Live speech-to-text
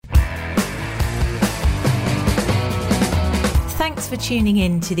Thanks for tuning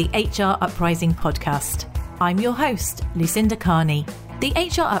in to the HR Uprising podcast. I'm your host, Lucinda Carney. The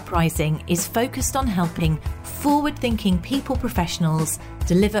HR Uprising is focused on helping forward-thinking people professionals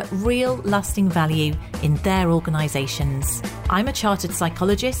deliver real lasting value in their organisations. I'm a chartered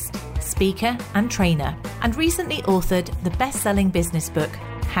psychologist, speaker and trainer, and recently authored the best-selling business book,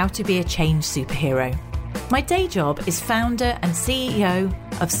 How to Be a Change Superhero. My day job is founder and CEO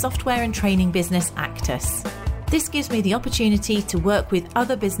of software and training business Actus. This gives me the opportunity to work with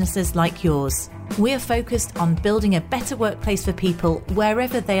other businesses like yours. We are focused on building a better workplace for people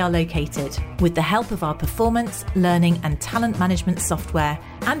wherever they are located, with the help of our performance, learning and talent management software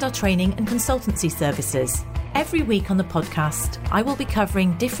and our training and consultancy services. Every week on the podcast, I will be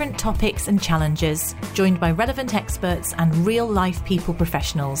covering different topics and challenges, joined by relevant experts and real-life people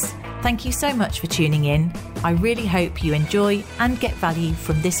professionals. Thank you so much for tuning in. I really hope you enjoy and get value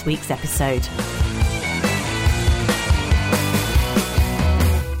from this week's episode.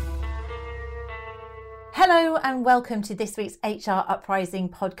 Hello and welcome to this week's HR Uprising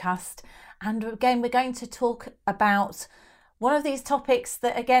podcast. And again, we're going to talk about one of these topics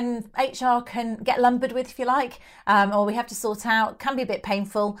that, again, HR can get lumbered with, if you like, or we have to sort out, can be a bit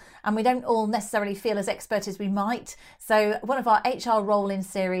painful, and we don't all necessarily feel as expert as we might. So one of our HR roll-in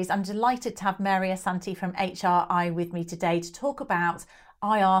series, I'm delighted to have Mary Asante from HRI with me today to talk about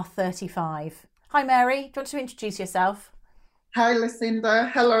IR35. Hi, Mary. Do you want to introduce yourself? Hi, Lucinda.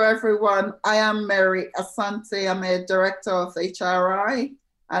 Hello, everyone. I am Mary Asante. I'm a director of HRI,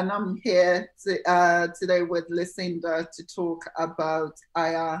 and I'm here today with Lucinda to talk about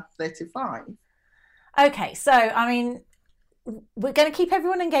IR35. Okay, so, I mean, we're going to keep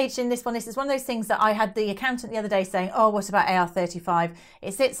everyone engaged in this one. This is one of those things that I had the accountant the other day saying, oh, what about IR35?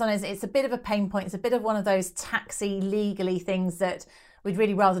 It sits on us. It's a bit of a pain point. It's a bit of one of those taxi legally things that we'd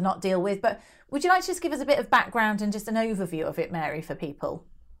really rather not deal with. But would you like to just give us a bit of background and just an overview of it, Mary, for people?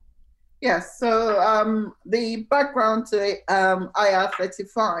 Yes, so the background to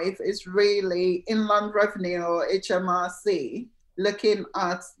IR35 is really Inland Revenue, or HMRC, looking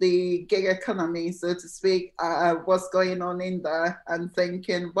at the gig economy, so to speak, what's going on in there, and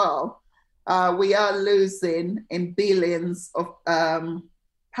thinking, well, we are losing in billions of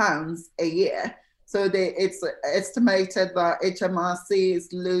pounds a year. So it's estimated that HMRC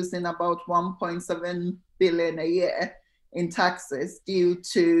is losing about 1.7 billion a year in taxes due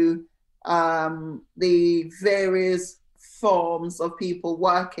to the various forms of people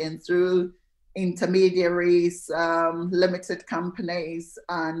working through intermediaries, limited companies,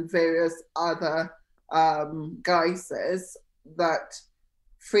 and various other guises that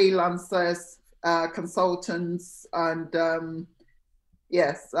freelancers, consultants, and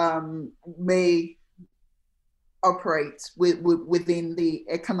may operate within the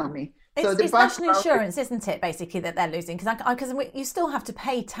economy. It's national insurance, isn't it, basically, that they're losing? Because you still have to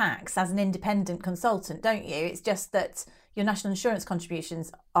pay tax as an independent consultant, don't you? It's just that your national insurance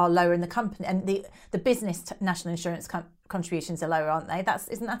contributions are lower in the company, and the business national insurance contributions are lower, aren't they?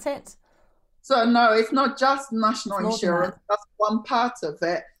 Isn't that it? So no, it's not just national insurance. That's one part of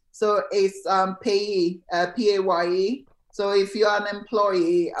it. So it's PAYE. So if you're an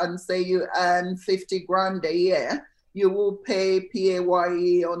employee and say you earn 50 grand a year, you will pay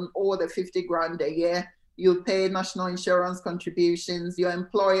PAYE on all the 50 grand a year. You pay national insurance contributions. Your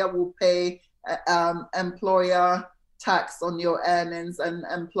employer will pay employer tax on your earnings and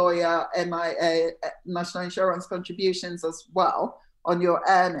employer national insurance contributions as well on your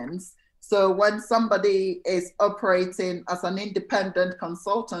earnings. So when somebody is operating as an independent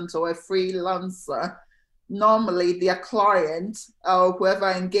consultant or a freelancer, normally their client or whoever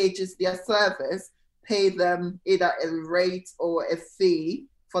engages their service pay them either a rate or a fee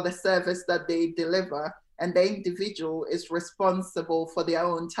for the service that they deliver, and the individual is responsible for their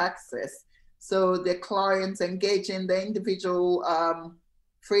own taxes. So the client engaging the individual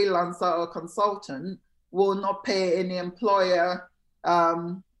freelancer or consultant will not pay any employer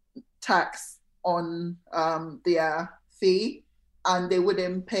tax on their fee, and they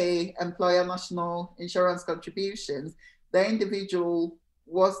wouldn't pay employer national insurance contributions. The individual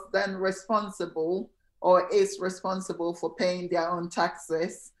was then responsible or is responsible for paying their own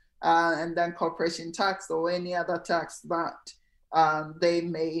taxes and then corporation tax or any other tax that they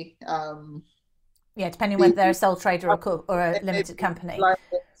may... depending whether they're a sole trader or a limited company.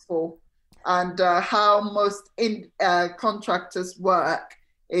 And how most contractors work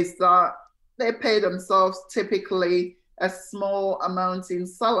is that they pay themselves typically a small amount in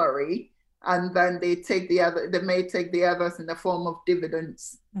salary, and then they may take the others in the form of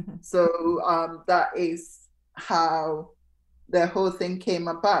dividends. Mm-hmm. So that is how the whole thing came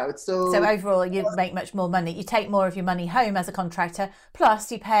about. So overall, you make much more money. You take more of your money home as a contractor,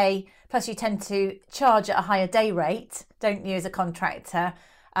 plus you tend to charge at a higher day rate, don't you, as a contractor,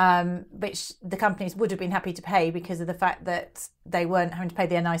 which the companies would have been happy to pay because of the fact that they weren't having to pay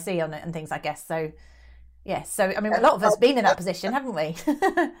the NIC on it and things, I guess. So, yes. So, I mean, a lot of us have been in that position, haven't we?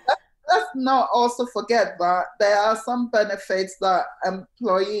 Let's not also forget that there are some benefits that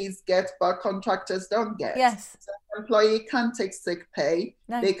employees get but contractors don't get. Yes. So an employee can take sick pay,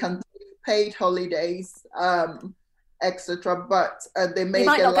 they can take paid holidays, etc. But they may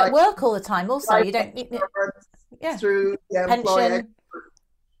might not get work all the time. Also, you don't through the employer. Pension.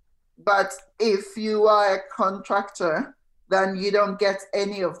 But if you are a contractor, then you don't get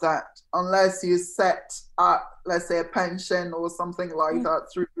any of that unless you set up, let's say, a pension or something like that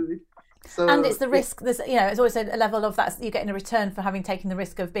through. So, and it's the risk. There's, it's always a level of that you're getting a return for having taken the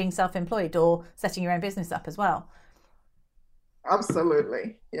risk of being self-employed or setting your own business up as well.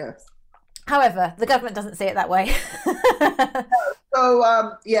 Absolutely, yes. However, the government doesn't see it that way.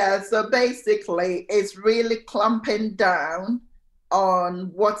 So basically, it's really clamping down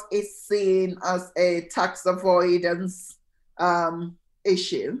on what is seen as a tax avoidance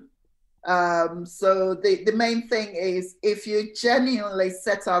issue. So the main thing is, if you genuinely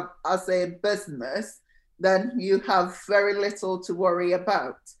set up as a business, then you have very little to worry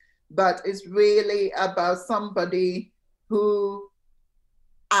about. But it's really about somebody who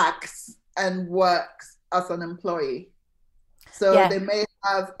acts and works as an employee. So they may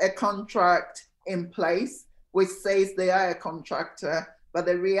have a contract in place which says they are a contractor, but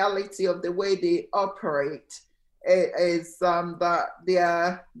the reality of the way they operate is that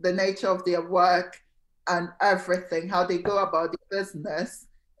the nature of their work and everything, how they go about the business,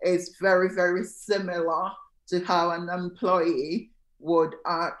 is very, very similar to how an employee would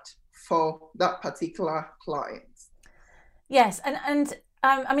act for that particular client. Yes, and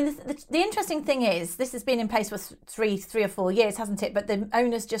I mean, the interesting thing is, this has been in place for three or 4 years, hasn't it? But the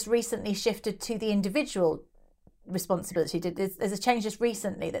owners just recently shifted to the individual responsibility. There's a change just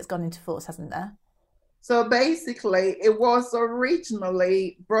recently that's gone into force, hasn't there? So basically, it was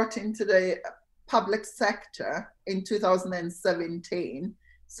originally brought into the public sector in 2017.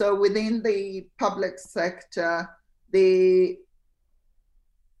 So within the public sector, they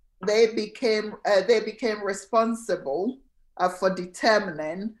became responsible for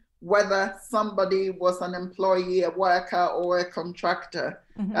determining whether somebody was an employee, a worker, or a contractor.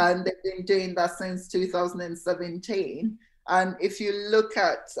 Mm-hmm. And they've been doing that since 2017. And if you look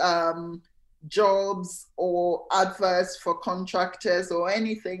at jobs or adverts for contractors or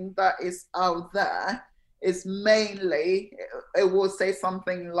anything that is out there, is mainly, it will say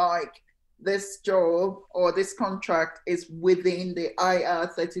something like, this job or this contract is within the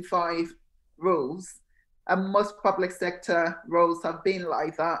IR35 rules. And most public sector roles have been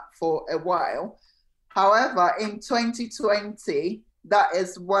like that for a while. However, in 2020, that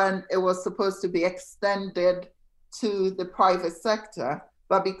is when it was supposed to be extended to the private sector.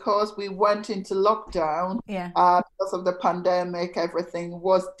 But because we went into lockdown, because of the pandemic, everything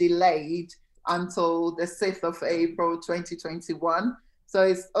was delayed until the 6th of April, 2021. So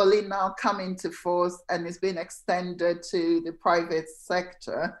it's only now coming to force and it's been extended to the private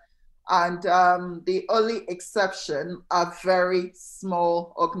sector. And the only exception are very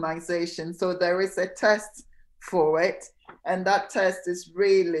small organizations. So there is a test for it. And that test is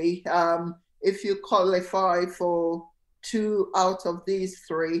really, if you qualify for 2 out of these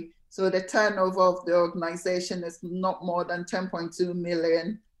 3, so the turnover of the organization is not more than 10.2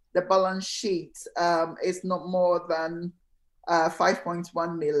 million. The balance sheet is not more than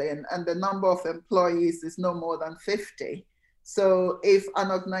 5.1 million. And the number of employees is no more than 50. So if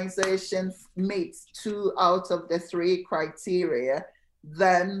an organization meets 2 out of the 3 criteria,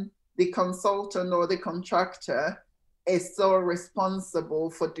 then the consultant or the contractor is so responsible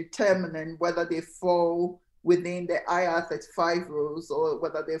for determining whether they fall within the IR35 rules or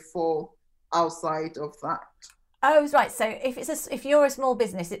whether they fall outside of that. Oh, right. So if you're a small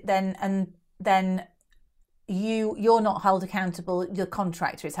business, then you're not held accountable. The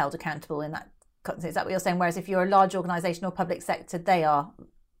contractor is held accountable in that. Is that what you're saying? Whereas if you're a large organisation or public sector, they are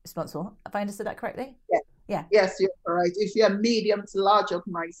responsible. Have I understood that correctly? Yeah. Yes, you're right. If you're a medium to large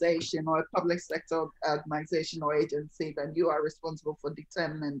organisation or a public sector organisation or agency, then you are responsible for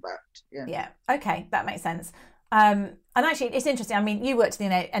determining that. Yeah. Okay, that makes sense. And actually, it's interesting. I mean, you worked in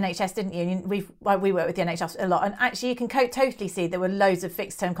the NHS, didn't you? And we work with the NHS a lot. And actually, you can totally see there were loads of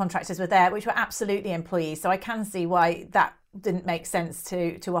fixed-term contractors were there, which were absolutely employees. So I can see why that didn't make sense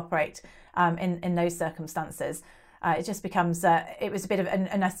to operate in those circumstances. It just becomes, it was a bit of,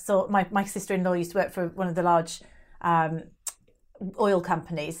 and I saw my sister-in-law used to work for one of the large oil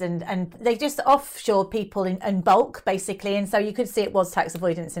companies, and they just offshore people in bulk, basically. And so you could see it was tax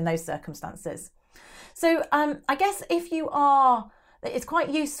avoidance in those circumstances. So I guess if you are, it's quite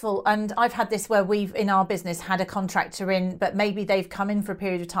useful. And I've had this where we've, in our business, had a contractor in, but maybe they've come in for a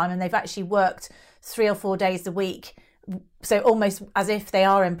period of time and they've actually worked 3 or 4 days a week. So almost as if they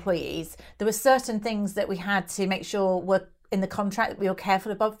are employees. There were certain things that we had to make sure were in the contract that we were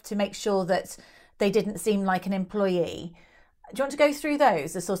careful about to make sure that they didn't seem like an employee. Do you want to go through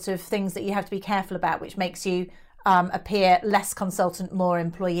those, the sort of things that you have to be careful about, which makes you appear less consultant, more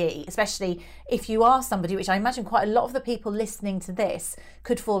employee, especially if you are somebody, which I imagine quite a lot of the people listening to this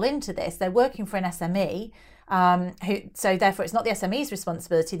could fall into this. They're working for an SME, so therefore it's not the SME's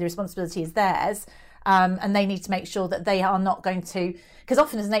responsibility, the responsibility is theirs. And they need to make sure that they are not going to, because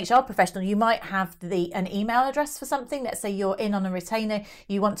often as an HR professional, you might have an email address for something. Let's say you're in on a retainer,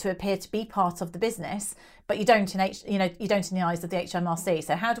 you want to appear to be part of the business, but you don't you don't in the eyes of the HMRC.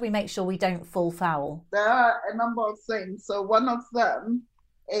 So how do we make sure we don't fall foul? There are a number of things. So one of them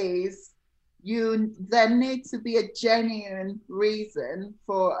is there needs to be a genuine reason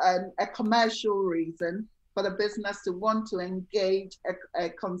for a commercial reason for the business to want to engage a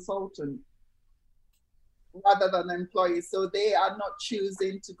consultant rather than employees. So they are not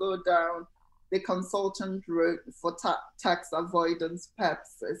choosing to go down the consultant route for tax avoidance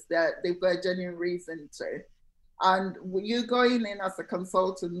purposes. They've got a genuine reason to. And you going in as a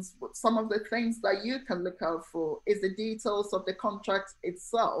consultant, some of the things that you can look out for is the details of the contract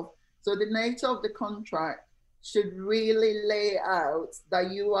itself. So the nature of the contract should really lay out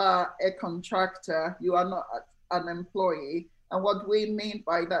that you are a contractor, you are not an employee. And what we mean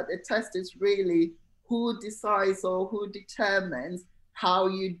by that, the test is really who decides or who determines how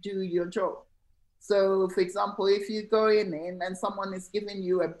you do your job. So, for example, if you go in and someone is giving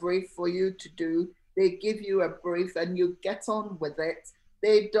you a brief for you to do, they give you a brief and you get on with it.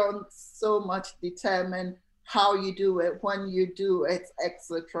 They don't so much determine how you do it, when you do it,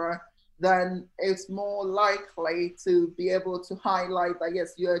 etc. Then it's more likely to be able to highlight that,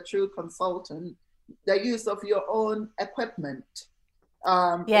 yes, you're a true consultant. The use of your own equipment.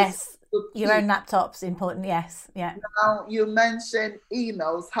 Yes. Your own laptop's important, yes. Yeah. Now, you mentioned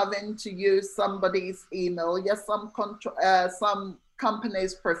emails, having to use somebody's email. Yes, some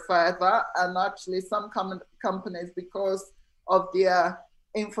companies prefer that, and actually some companies, because of their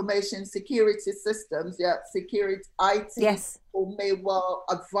information security systems, security IT, yes, may well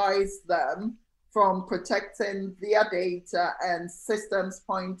advise them from protecting their data and systems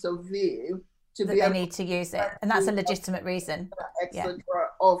point of view to that be they need to use it, and that's a legitimate reason, etc.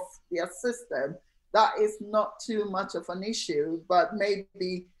 of their system. That is not too much of an issue, but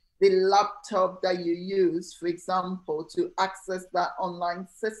maybe the laptop that you use, for example, to access that online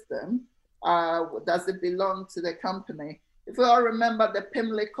system, does it belong to the company? If you all remember the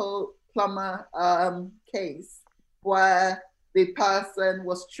Pimlico plumber case, where the person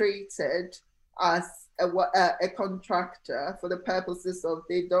was treated as a contractor for the purposes of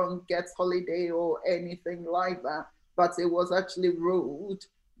they don't get holiday or anything like that, but it was actually ruled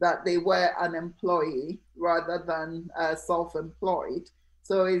that they were an employee rather than self-employed.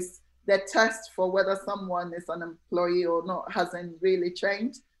 So it's the test for whether someone is an employee or not hasn't really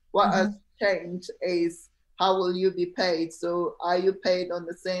changed. What has changed is how will you be paid? So are you paid on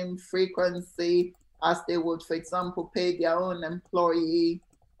the same frequency as they would, for example, pay their own employee,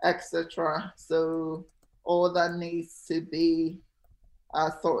 etc. So all that needs to be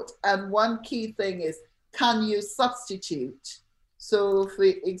thought. And one key thing is, can you substitute? So for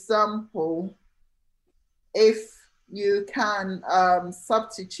example, if you can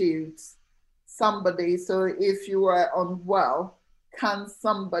substitute somebody, so if you are unwell, can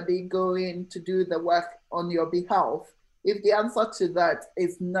somebody go in to do the work on your behalf? If the answer to that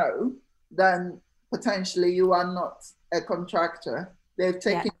is no, then potentially you are not a contractor. They've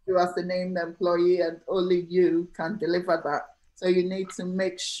taken you as a named employee and only you can deliver that. So you need to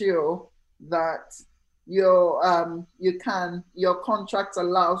make sure that your contract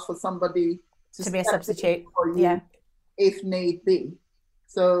allows for somebody to be a substitute, if need be.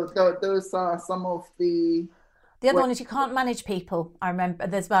 So those are some of the. The other one is you can't manage people. I remember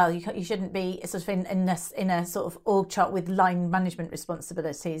as well. You shouldn't be sort of in a sort of org chart with line management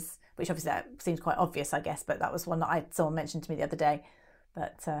responsibilities, which obviously that seems quite obvious, I guess. But that was one that someone mentioned to me the other day.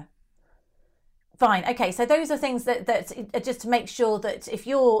 But fine, okay. So those are things that just to make sure that if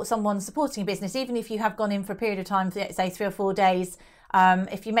you're someone supporting a business, even if you have gone in for a period of time, say 3 or 4 days,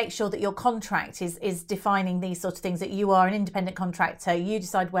 if you make sure that your contract is defining these sort of things, that you are an independent contractor, you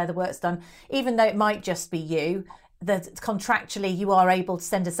decide where the work's done, even though it might just be you, that contractually you are able to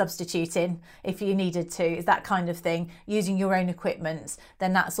send a substitute in if you needed to, is that kind of thing, using your own equipment,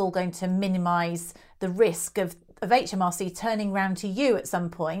 then that's all going to minimise the risk of HMRC turning round to you at some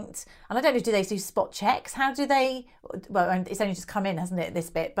point. And I don't know, do they do spot checks? How do they, well, it's only just come in, hasn't it, this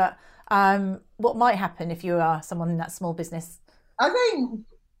bit, but what might happen if you are someone in that small business? I think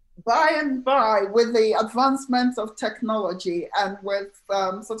by and by, with the advancement of technology and with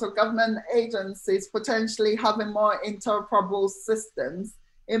sort of government agencies potentially having more interoperable systems,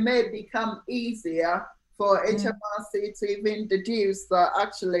 it may become easier for HMRC to even deduce that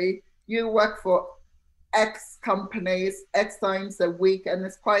actually you work for X companies X times a week and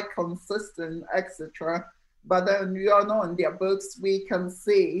it's quite consistent, etc. But then you're not on their books. We can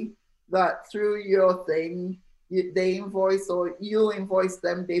see that through your thing, they invoice or you invoice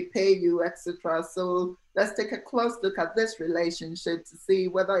them, they pay you, etc. So let's take a close look at this relationship to see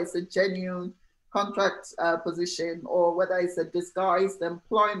whether it's a genuine contract position or whether it's a disguised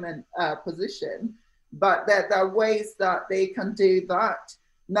employment position. But there are ways that they can do that.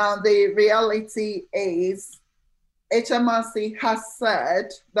 Now, the reality is HMRC has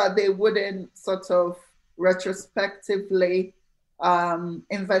said that they wouldn't sort of retrospectively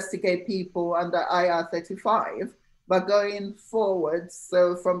investigate people under IR35, but going forward,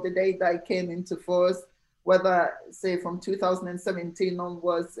 so from the day that it came into force, whether, say, from 2017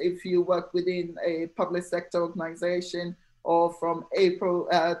 onwards, if you work within a public sector organization, or from April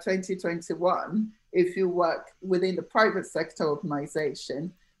 2021, if you work within the private sector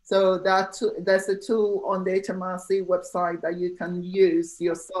organization. So there's a tool on the HMRC website that you can use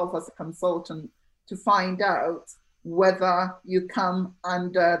yourself as a consultant to find out whether you come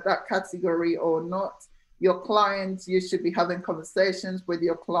under that category or not. Your clients, you should be having conversations with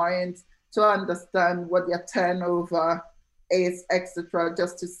your clients to understand what their turnover is, etc.,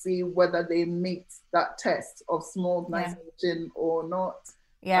 just to see whether they meet that test of small organization or not.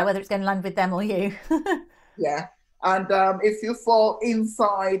 Yeah, whether it's going to land with them or you. Yeah. And if you fall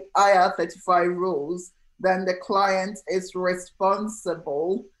inside IR35 rules, then the client is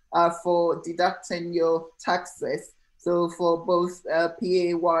responsible for deducting your taxes. So for both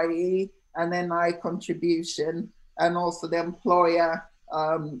PAYE and NI contribution, and also the employer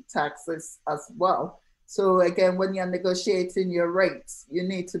taxes as well. So again, when you're negotiating your rates, you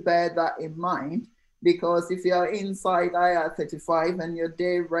need to bear that in mind, because if you're inside IR35 and your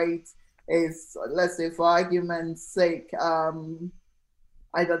day rate is, let's say for argument's sake,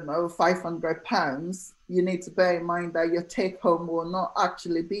 I don't know, £500, you need to bear in mind that your take home will not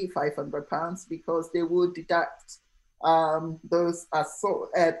actually be £500 because they will deduct those as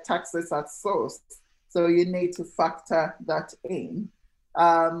taxes at source. So you need to factor that in.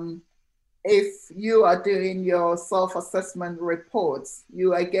 If you are doing your self-assessment reports,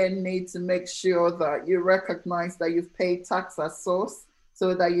 you again need to make sure that you recognize that you've paid tax at source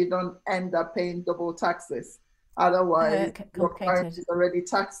so that you don't end up paying double taxes. Otherwise, your client is already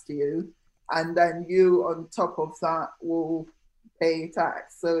taxed you, and then you on top of that will pay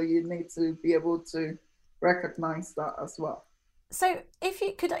tax. So you need to be able to recognize that as well. So if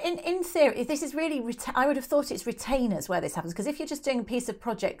you could, in theory, if this is really, I would have thought it's retainers where this happens, because if you're just doing a piece of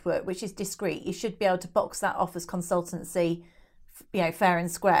project work, which is discrete, you should be able to box that off as consultancy, fair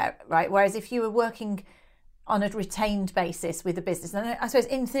and square, right? Whereas if you were working on a retained basis with a business, and I suppose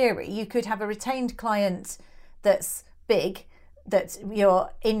in theory, you could have a retained client that's big, that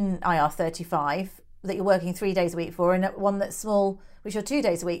you're in IR35, that you're working 3 days a week for, and one that's small, which you're 2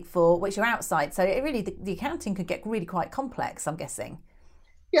 days a week for, which you're outside. So it really, the accounting could get really quite complex, I'm guessing.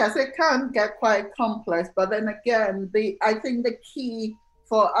 Yes, it can get quite complex. But then again, I think the key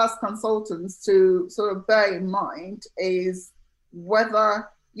for us consultants to sort of bear in mind is whether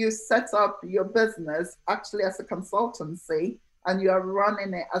you set up your business actually as a consultancy and you are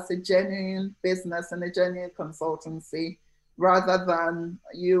running it as a genuine business and a genuine consultancy, rather than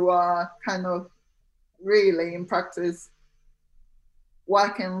you are kind of really in practice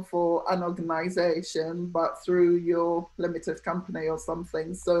working for an organization, but through your limited company or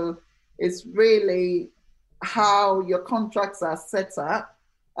something. So it's really how your contracts are set up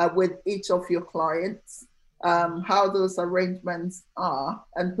with each of your clients, how those arrangements are,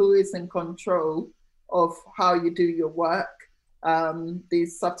 and who is in control of how you do your work. The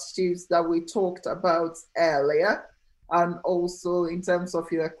substitutes that we talked about earlier, and also in terms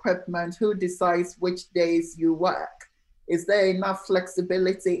of your equipment, who decides which days you work? Is there enough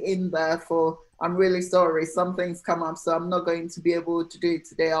flexibility in there for, I'm really sorry, something's come up, so I'm not going to be able to do it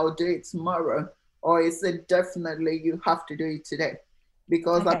today, I'll do it tomorrow? Or is it definitely you have to do it today?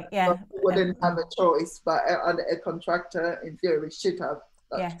 Because you wouldn't have a choice, but a contractor in theory should have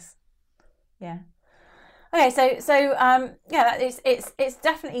that. Yes, yeah. Okay, so yeah, it's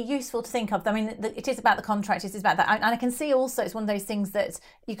definitely useful to think of. I mean, it is about the contract, it is about that, and I can see also it's one of those things that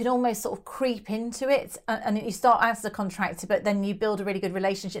you can almost sort of creep into it, and you start as a contractor, but then you build a really good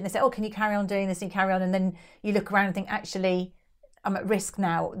relationship, and they say, oh, can you carry on doing this, and you carry on, and then you look around and think, actually, I'm at risk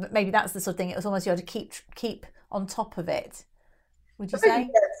now. Maybe that's the sort of thing. It was almost you have to keep on top of it. Would you say?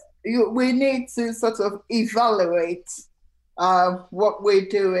 Yes, we need to sort of evaluate what we're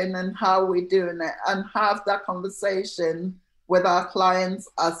doing and how we're doing it, and have that conversation with our clients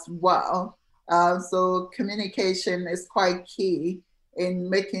as well. So communication is quite key in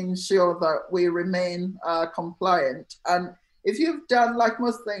making sure that we remain compliant. And if you've done, like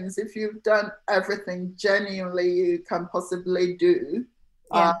most things, if you've done everything genuinely you can possibly do,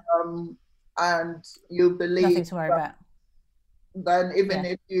 and you believe nothing to worry about, then even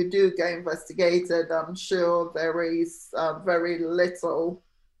if you do get investigated, I'm sure there is very little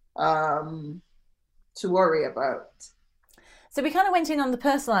to worry about. So we kind of went in on the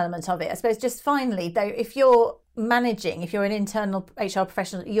personal element of it. I suppose just finally, though, if you're managing, if you're an internal HR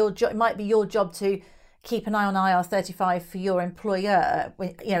professional, it might be your job to keep an eye on IR35 for your employer,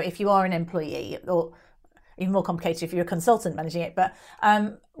 you know, if you are an employee, or even more complicated if you're a consultant managing it. But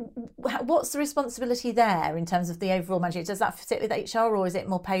what's the responsibility there in terms of the overall management? Does that sit with HR, or is it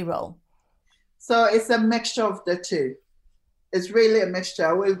more payroll? So it's a mixture of the two. It's really a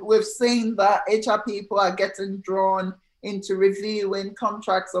mixture. We've seen that HR people are getting drawn into reviewing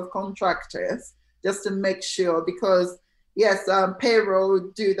contracts of contractors just to make sure, because yes, payroll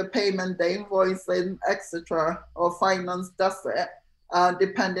do the payment, the invoicing, etc., or finance does it,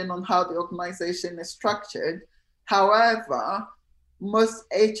 depending on how the organization is structured. However, most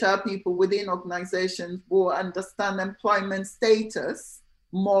HR people within organizations will understand employment status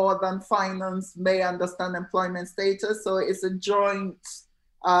more than finance may understand employment status. So it's a joint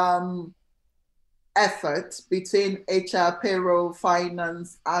effort between HR, payroll,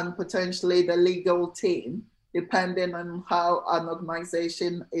 finance, and potentially the legal team, depending on how an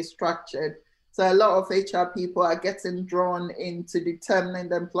organization is structured. So a lot of HR people are getting drawn into determining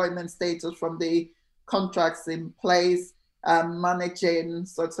the employment status from the contracts in place, managing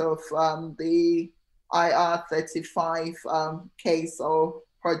sort of the IR35 case or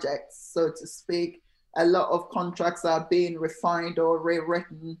projects, so to speak. A lot of contracts are being refined or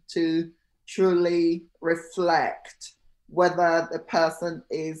rewritten to truly reflect whether the person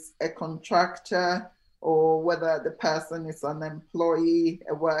is a contractor or whether the person is an employee,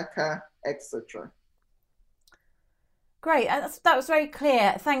 a worker, etc. Great, that was very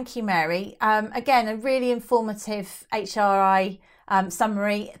clear. Thank you, Mary. Again, a really informative HRI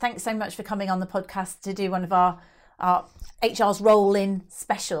summary. Thanks so much for coming on the podcast to do one of our HR's roll-in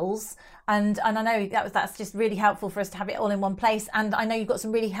specials. And I know that's just really helpful for us to have it all in one place. And I know you've got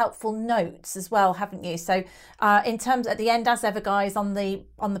some really helpful notes as well, haven't you? So in terms, at the end, as ever, guys, on the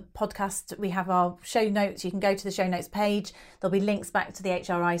podcast, we have our show notes. You can go to the show notes page. There'll be links back to the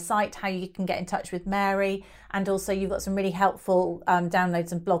HRI site, how you can get in touch with Mary. And also you've got some really helpful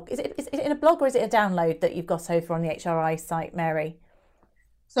downloads and blog. Is it in a blog or is it a download that you've got over on the HRI site, Mary?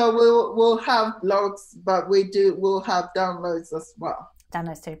 So we'll have blogs, but we'll have downloads as well.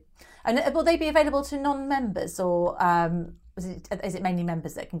 Downloads too. And will they be available to non-members, or is it mainly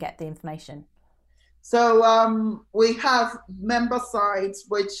members that can get the information? So we have member sites,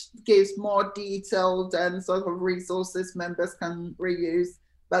 which gives more detailed and sort of resources members can reuse,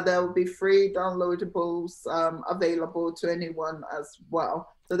 but there will be free downloadables available to anyone as well.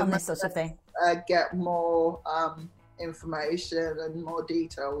 So the members sort of thing. Get more information and more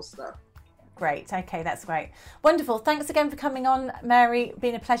detailed stuff. Great. Okay, that's great. Wonderful. Thanks again for coming on, Mary.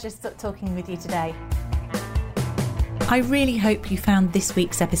 Been a pleasure talking with you today. I really hope you found this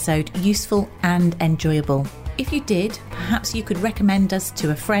week's episode useful and enjoyable. If you did, perhaps you could recommend us to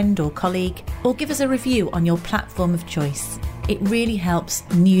a friend or colleague, or give us a review on your platform of choice. It really helps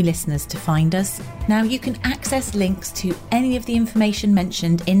new listeners to find us. Now you can access links to any of the information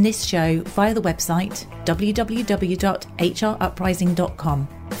mentioned in this show via the website www.hruprising.com.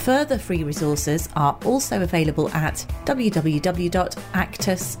 Further free resources are also available at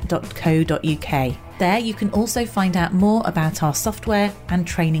www.actus.co.uk. There you can also find out more about our software and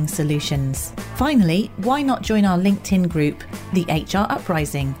training solutions. Finally, why not join our LinkedIn group, the HR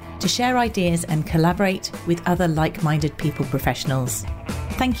Uprising, to share ideas and collaborate with other like-minded people professionals.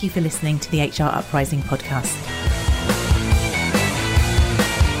 Thank you for listening to the HR Uprising podcast.